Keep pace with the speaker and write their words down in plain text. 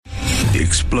The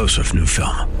explosive new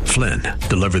film, Flynn,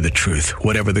 deliver the truth,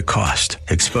 whatever the cost.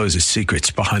 Exposes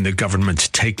secrets behind the government's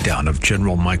takedown of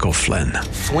General Michael Flynn.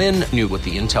 Flynn knew what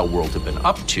the intel world had been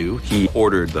up to. He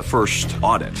ordered the first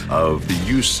audit of the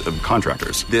use of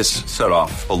contractors. This set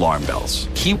off alarm bells.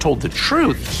 He told the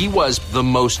truth. He was the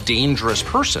most dangerous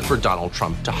person for Donald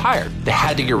Trump to hire. They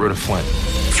had to get rid of Flynn.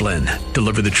 Flynn,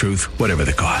 deliver the truth, whatever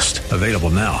the cost. Available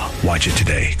now. Watch it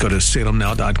today. Go to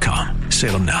salemnow.com.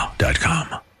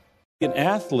 salemnow.com. An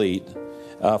athlete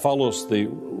follows the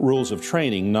rules of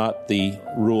training, not the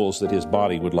rules that his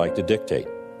body would like to dictate.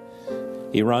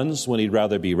 He runs when he'd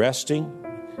rather be resting.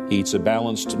 He eats a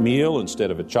balanced meal instead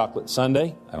of a chocolate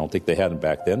sundae. I don't think they had them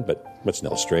back then, but it's an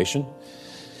illustration.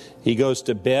 He goes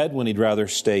to bed when he'd rather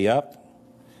stay up.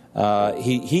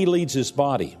 He leads his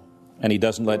body, and he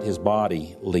doesn't let his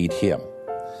body lead him.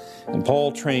 And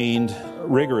Paul trained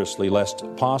rigorously, lest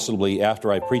possibly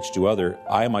after I preach to others,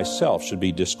 I myself should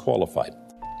be disqualified.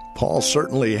 Paul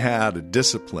certainly had a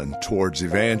discipline towards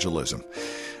evangelism.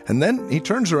 And then he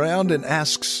turns around and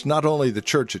asks not only the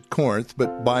church at Corinth,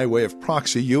 but by way of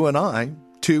proxy, you and I,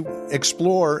 to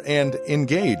explore and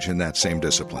engage in that same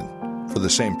discipline for the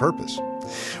same purpose.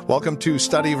 Welcome to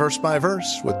Study Verse by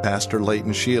Verse with Pastor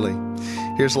Leighton Sheely.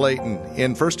 Here's Leighton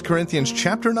in 1 Corinthians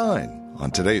chapter 9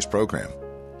 on today's program.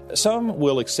 Some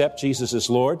will accept Jesus as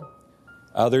Lord,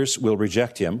 others will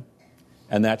reject him,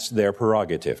 and that's their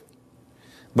prerogative.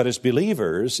 But as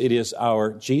believers, it is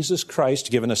our Jesus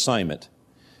Christ-given assignment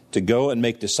to go and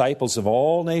make disciples of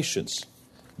all nations,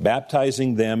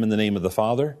 baptizing them in the name of the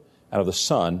Father, and of the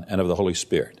Son, and of the Holy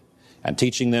Spirit, and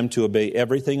teaching them to obey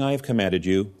everything I have commanded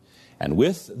you. And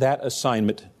with that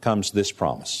assignment comes this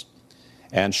promise: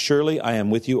 and surely I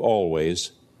am with you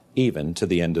always, even to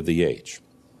the end of the age.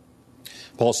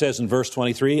 Paul says in verse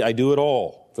 23, I do it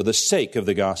all for the sake of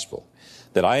the gospel,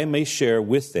 that I may share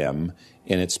with them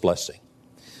in its blessing.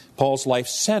 Paul's life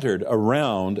centered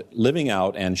around living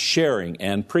out and sharing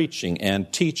and preaching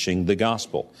and teaching the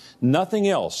gospel. Nothing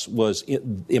else was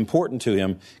important to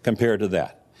him compared to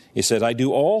that. He said, I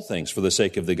do all things for the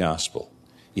sake of the gospel.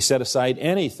 He set aside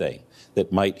anything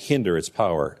that might hinder its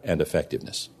power and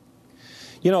effectiveness.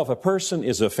 You know, if a person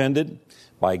is offended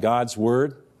by God's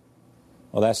word,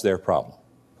 well, that's their problem.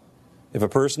 If a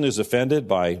person is offended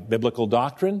by biblical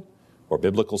doctrine or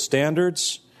biblical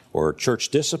standards or church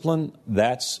discipline,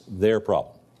 that's their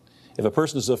problem. If a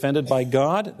person is offended by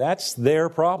God, that's their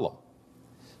problem.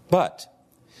 But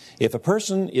if a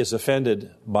person is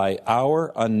offended by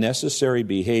our unnecessary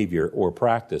behavior or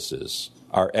practices,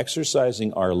 our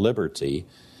exercising our liberty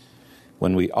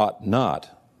when we ought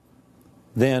not,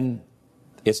 then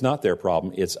it's not their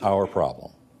problem, it's our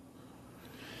problem.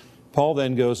 Paul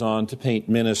then goes on to paint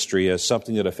ministry as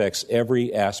something that affects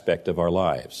every aspect of our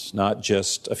lives, not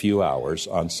just a few hours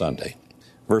on Sunday.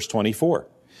 Verse 24,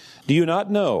 do you not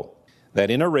know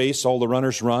that in a race all the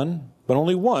runners run, but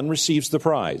only one receives the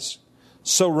prize?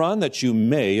 So run that you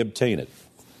may obtain it.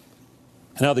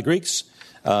 Now the Greeks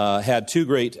had two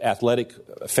great athletic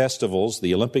festivals,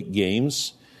 the Olympic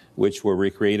Games, which were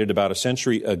recreated about a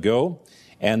century ago,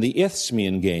 and the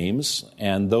Isthmian Games,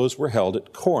 and those were held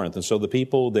at Corinth. And so the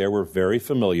people there were very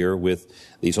familiar with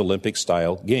these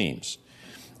Olympic-style games.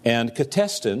 And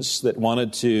contestants that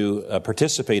wanted to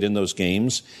participate in those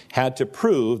games had to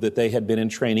prove that they had been in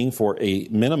training for a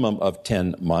minimum of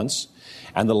 10 months.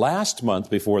 And the last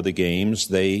month before the games,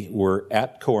 they were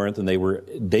at Corinth, and they were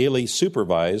daily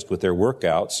supervised with their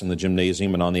workouts in the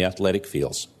gymnasium and on the athletic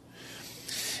fields.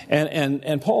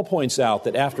 And Paul points out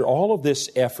that after all of this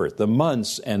effort, the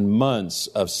months and months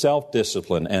of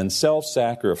self-discipline and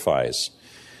self-sacrifice,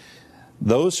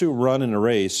 those who run in a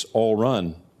race all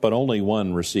run, but only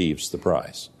one receives the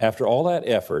prize. After all that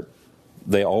effort,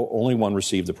 only one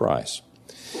received the prize.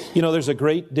 You know, there's a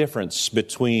great difference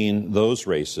between those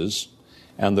races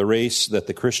and the race that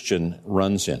the Christian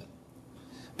runs in.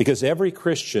 Because every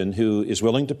Christian who is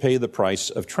willing to pay the price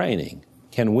of training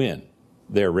can win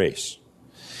their race.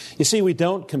 You see, we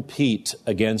don't compete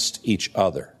against each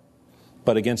other,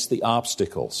 but against the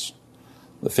obstacles,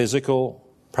 the physical,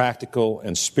 practical,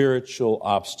 and spiritual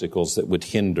obstacles that would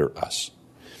hinder us.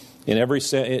 In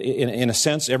a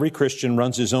sense, every Christian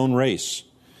runs his own race,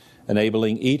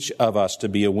 enabling each of us to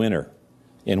be a winner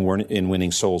in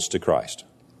winning souls to Christ.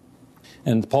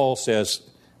 And Paul says,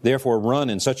 therefore, run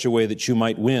in such a way that you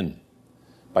might win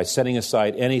by setting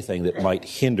aside anything that might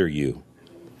hinder you.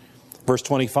 Verse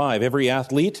 25, every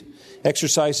athlete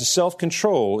exercises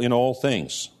self-control in all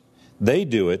things. They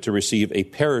do it to receive a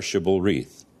perishable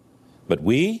wreath, but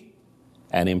we,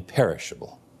 an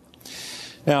imperishable.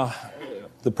 Now,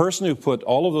 the person who put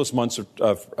all of those months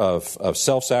of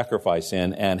self-sacrifice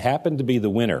in and happened to be the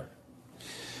winner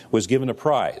was given a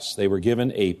prize. They were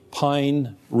given a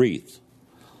pine wreath.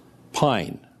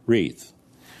 Pine wreath.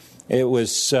 It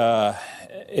was,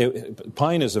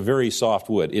 pine is a very soft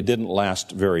wood. It didn't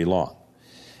last very long.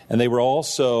 And they were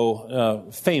also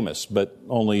famous, but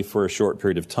only for a short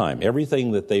period of time.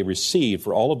 Everything that they received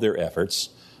for all of their efforts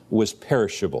was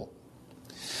perishable.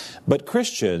 But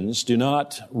Christians do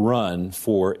not run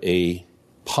for a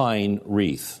pine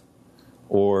wreath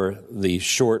or the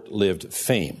short-lived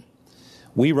fame.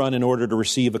 We run in order to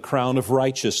receive a crown of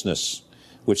righteousness,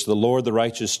 which the Lord, the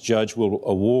righteous judge, will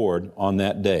award on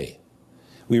that day.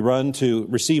 We run to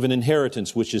receive an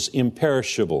inheritance which is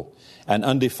imperishable and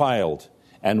undefiled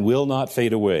and will not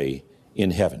fade away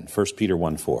in heaven. 1 Peter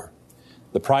 1:4.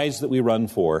 The prize that we run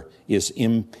for is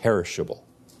imperishable.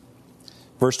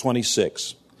 Verse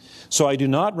 26. So I do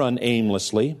not run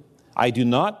aimlessly. I do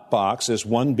not box as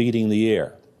one beating the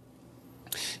air.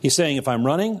 He's saying if I'm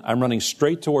running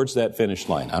straight towards that finish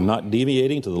line. I'm not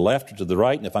deviating to the left or to the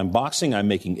right. And if I'm boxing, I'm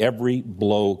making every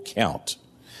blow count.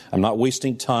 I'm not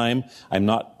wasting time. I'm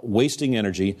not wasting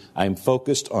energy. I'm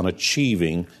focused on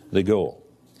achieving the goal.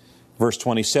 Verse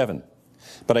 27,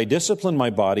 but I discipline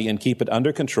my body and keep it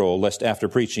under control, lest after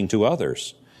preaching to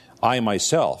others, I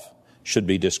myself should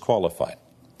be disqualified.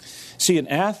 See, an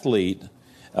athlete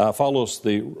follows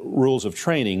the rules of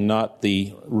training, not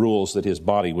the rules that his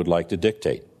body would like to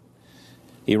dictate.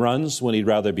 He runs when he'd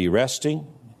rather be resting.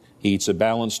 He eats a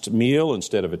balanced meal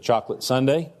instead of a chocolate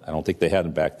sundae. I don't think they had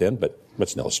them back then, but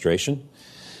that's an illustration.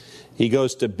 He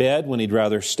goes to bed when he'd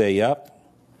rather stay up.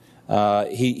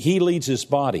 He leads his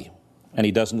body, and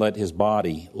he doesn't let his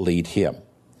body lead him.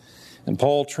 And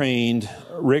Paul trained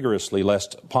rigorously,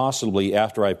 lest possibly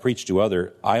after I preach to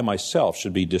others, I myself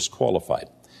should be disqualified.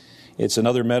 It's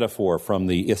another metaphor from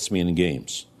the Isthmian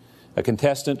Games. A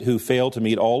contestant who failed to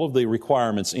meet all of the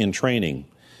requirements in training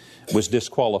was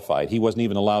disqualified. He wasn't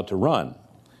even allowed to run,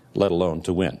 let alone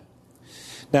to win.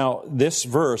 Now, this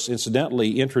verse,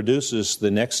 incidentally, introduces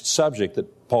the next subject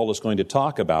that Paul is going to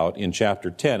talk about in chapter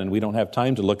 10, and we don't have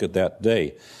time to look at that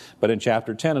today. But in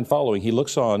chapter 10 and following, he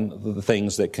looks on the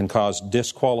things that can cause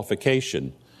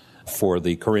disqualification for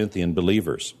the Corinthian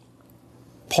believers.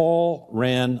 Paul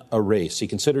ran a race. He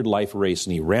considered life a race,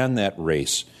 and he ran that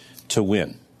race to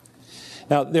win.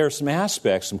 Now, there are some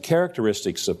aspects, some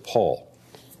characteristics of Paul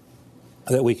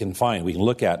that we can find, we can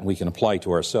look at, and we can apply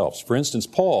to ourselves. For instance,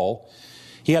 Paul,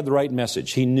 he had the right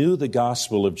message. He knew the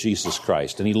gospel of Jesus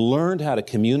Christ, and he learned how to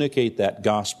communicate that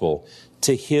gospel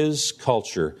to his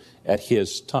culture at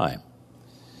his time.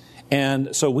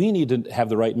 And so we need to have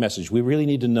the right message. We really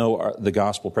need to know the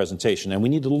gospel presentation, and we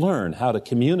need to learn how to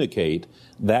communicate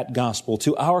that gospel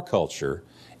to our culture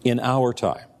in our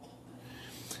time.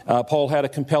 Paul had a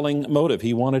compelling motive.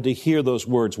 He wanted to hear those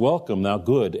words, "Welcome, thou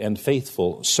good and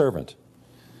faithful servant."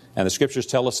 And the Scriptures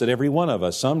tell us that every one of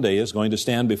us someday is going to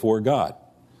stand before God.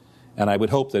 And I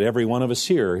would hope that every one of us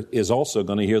here is also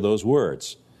going to hear those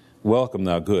words, "Welcome,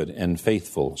 thou good and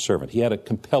faithful servant." He had a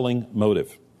compelling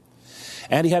motive.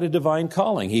 And he had a divine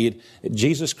calling.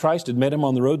 Jesus Christ had met him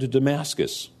on the road to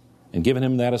Damascus and given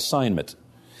him that assignment.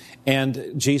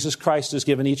 And Jesus Christ has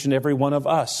given each and every one of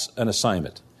us an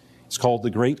assignment. It's called the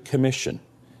Great Commission.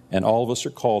 And all of us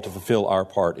are called to fulfill our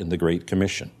part in the Great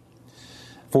Commission.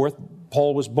 Fourth,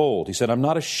 Paul was bold. He said, "I'm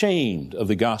not ashamed of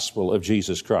the gospel of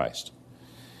Jesus Christ."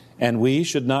 And we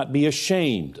should not be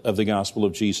ashamed of the gospel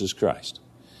of Jesus Christ.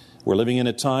 We're living in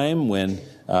a time when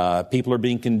people are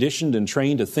being conditioned and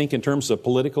trained to think in terms of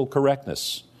political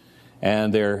correctness.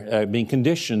 And they're being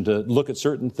conditioned to look at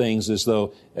certain things as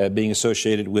though being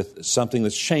associated with something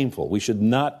that's shameful. We should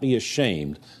not be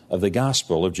ashamed of the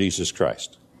gospel of Jesus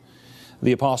Christ.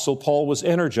 The Apostle Paul was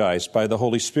energized by the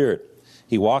Holy Spirit.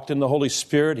 He walked in the Holy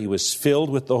Spirit. He was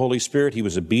filled with the Holy Spirit. He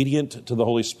was obedient to the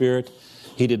Holy Spirit.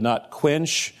 He did not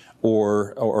quench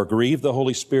or grieve the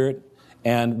Holy Spirit.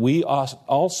 And we ought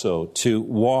also to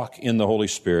walk in the Holy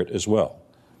Spirit as well.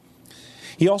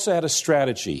 He also had a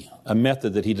strategy, a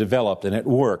method that he developed, and it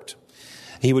worked.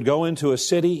 He would go into a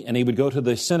city, and he would go to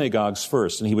the synagogues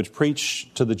first, and he would preach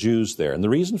to the Jews there. And the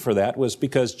reason for that was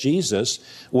because Jesus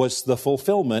was the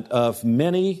fulfillment of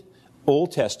many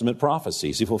Old Testament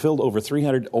prophecies. He fulfilled over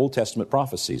 300 Old Testament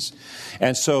prophecies.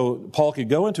 And so Paul could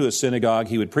go into a synagogue,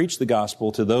 he would preach the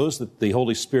gospel to those that the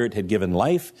Holy Spirit had given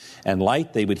life and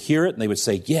light. They would hear it and they would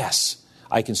say, "Yes,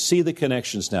 I can see the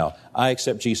connections now. I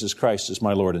accept Jesus Christ as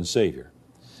my Lord and Savior."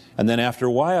 And then after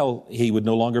a while, he would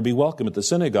no longer be welcome at the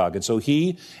synagogue. And so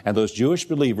he and those Jewish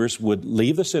believers would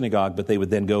leave the synagogue, but they would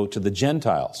then go to the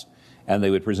Gentiles. And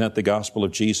they would present the gospel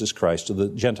of Jesus Christ to the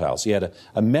Gentiles. He had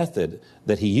a method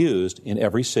that he used in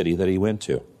every city that he went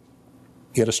to.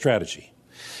 He had a strategy.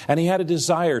 And he had a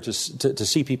desire to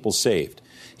see people saved.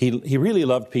 He really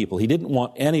loved people. He didn't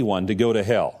want anyone to go to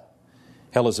hell.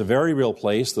 Hell is a very real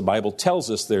place. The Bible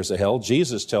tells us there's a hell.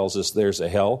 Jesus tells us there's a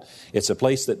hell. It's a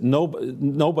place that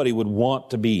nobody would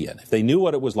want to be in. If they knew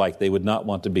what it was like, they would not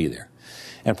want to be there.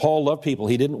 And Paul loved people.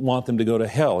 He didn't want them to go to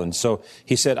hell. And so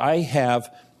he said, I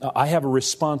have a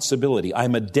responsibility.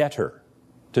 I'm a debtor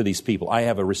to these people. I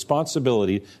have a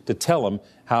responsibility to tell them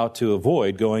how to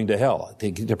avoid going to hell,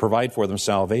 to provide for them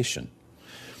salvation.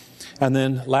 And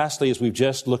then lastly, as we've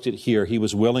just looked at here, he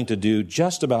was willing to do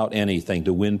just about anything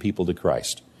to win people to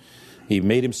Christ. He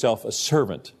made himself a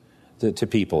servant to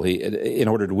people in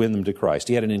order to win them to Christ.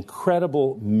 He had an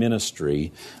incredible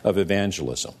ministry of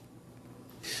evangelism.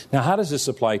 Now, how does this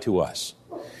apply to us?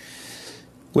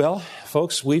 Well,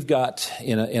 folks, we've got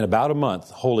in about a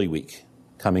month, Holy Week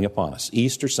coming upon us.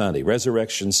 Easter Sunday,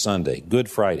 Resurrection Sunday,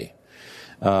 Good Friday,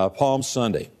 Palm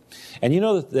Sunday. And you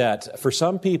know that for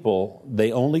some people,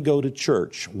 they only go to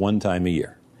church one time a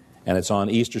year. And it's on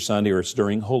Easter Sunday or it's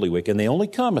during Holy Week. And they only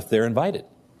come if they're invited.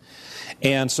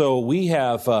 And so we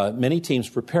have many teams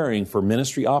preparing for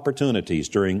ministry opportunities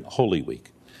during Holy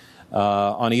Week.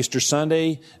 On Easter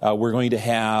Sunday, we're going to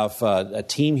have a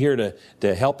team here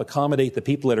to help accommodate the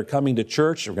people that are coming to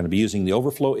church. We're going to be using the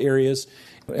overflow areas.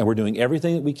 And we're doing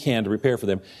everything that we can to prepare for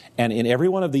them. And in every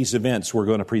one of these events, we're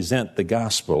going to present the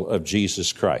gospel of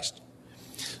Jesus Christ.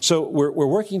 So we're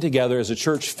working together as a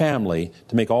church family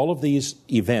to make all of these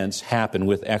events happen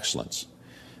with excellence.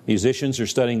 Musicians are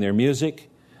studying their music.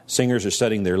 Singers are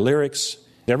studying their lyrics.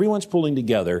 Everyone's pulling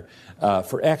together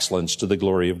for excellence to the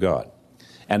glory of God.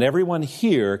 And everyone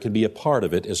here can be a part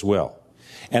of it as well.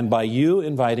 And by you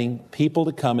inviting people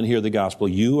to come and hear the gospel,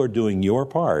 you are doing your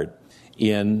part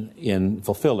in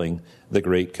fulfilling the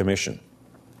Great Commission.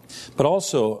 But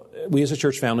also, we as a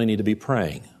church family need to be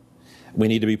praying. We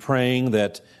need to be praying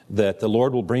that the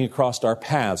Lord will bring across our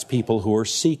paths people who are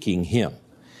seeking Him.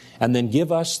 And then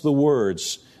give us the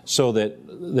words so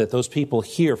that those people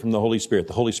hear from the Holy Spirit.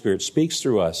 The Holy Spirit speaks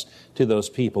through us to those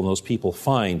people, and those people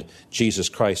find Jesus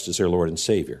Christ as their Lord and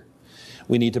Savior.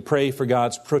 We need to pray for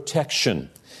God's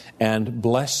protection and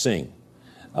blessing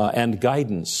and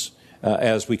guidance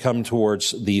as we come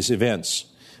towards these events.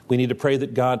 We need to pray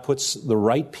that God puts the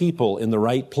right people in the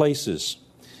right places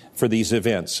for these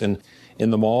events. And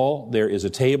in the mall, there is a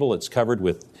table. It's covered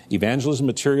with evangelism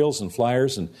materials and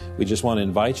flyers, and we just want to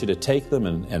invite you to take them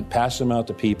and pass them out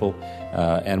to people.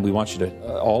 And we want you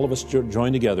to, all of us,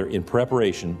 join together in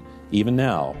preparation, even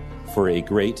now, for a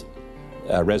great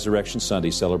Resurrection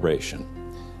Sunday celebration.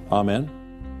 Amen.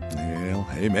 Well,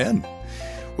 amen.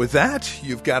 With that,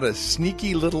 you've got a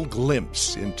sneaky little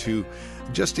glimpse into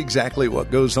just exactly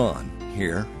what goes on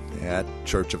here at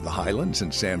Church of the Highlands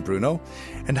in San Bruno,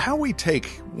 and how we take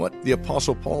what the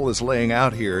Apostle Paul is laying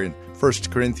out here in 1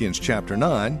 Corinthians chapter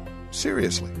 9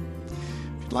 seriously.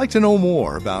 If you'd like to know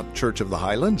more about Church of the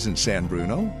Highlands in San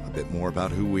Bruno, a bit more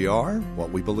about who we are,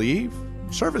 what we believe,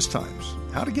 service times,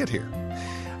 how to get here,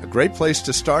 a great place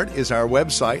to start is our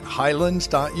website,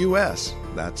 highlands.us.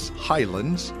 That's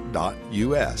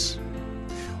highlands.us.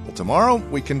 Well, tomorrow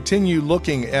we continue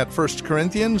looking at 1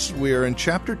 Corinthians. We are in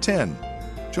chapter 10.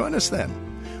 Join us then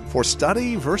for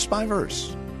study verse by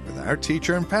verse with our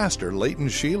teacher and pastor, Leighton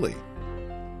Sheely.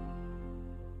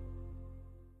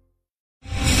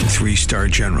 3-star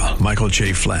General Michael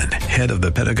J. Flynn, head of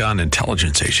the Pentagon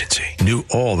Intelligence Agency, knew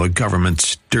all the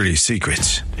government's dirty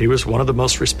secrets. He was one of the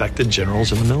most respected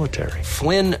generals in the military.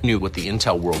 Flynn knew what the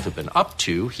intel world had been up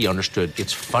to. He understood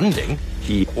its funding.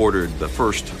 He ordered the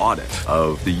first audit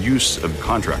of the use of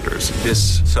contractors.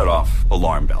 This set off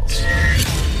alarm bells.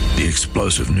 The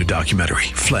explosive new documentary,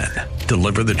 Flynn,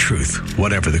 Deliver the Truth,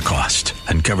 Whatever the Cost,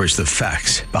 uncovers the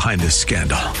facts behind this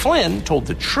scandal. Flynn told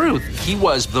the truth. He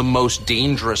was the most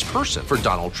dangerous person for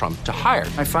Donald Trump to hire.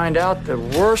 I find out the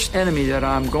worst enemy that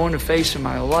I'm going to face in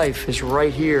my life is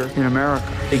right here in America.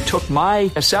 They took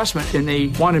my assessment and they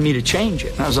wanted me to change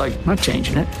it. And I was like, I'm not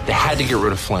changing it. They had to get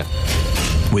rid of Flynn.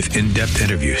 With in-depth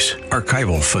interviews,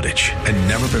 archival footage, and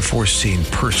never-before-seen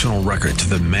personal records of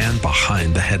the man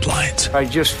behind the headlines. I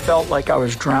just felt like I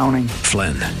was drowning.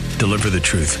 Flynn, Deliver the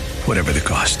Truth, Whatever the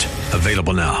Cost.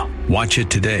 Available now. Watch it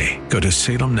today. Go to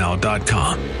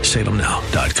salemnow.com.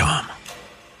 salemnow.com.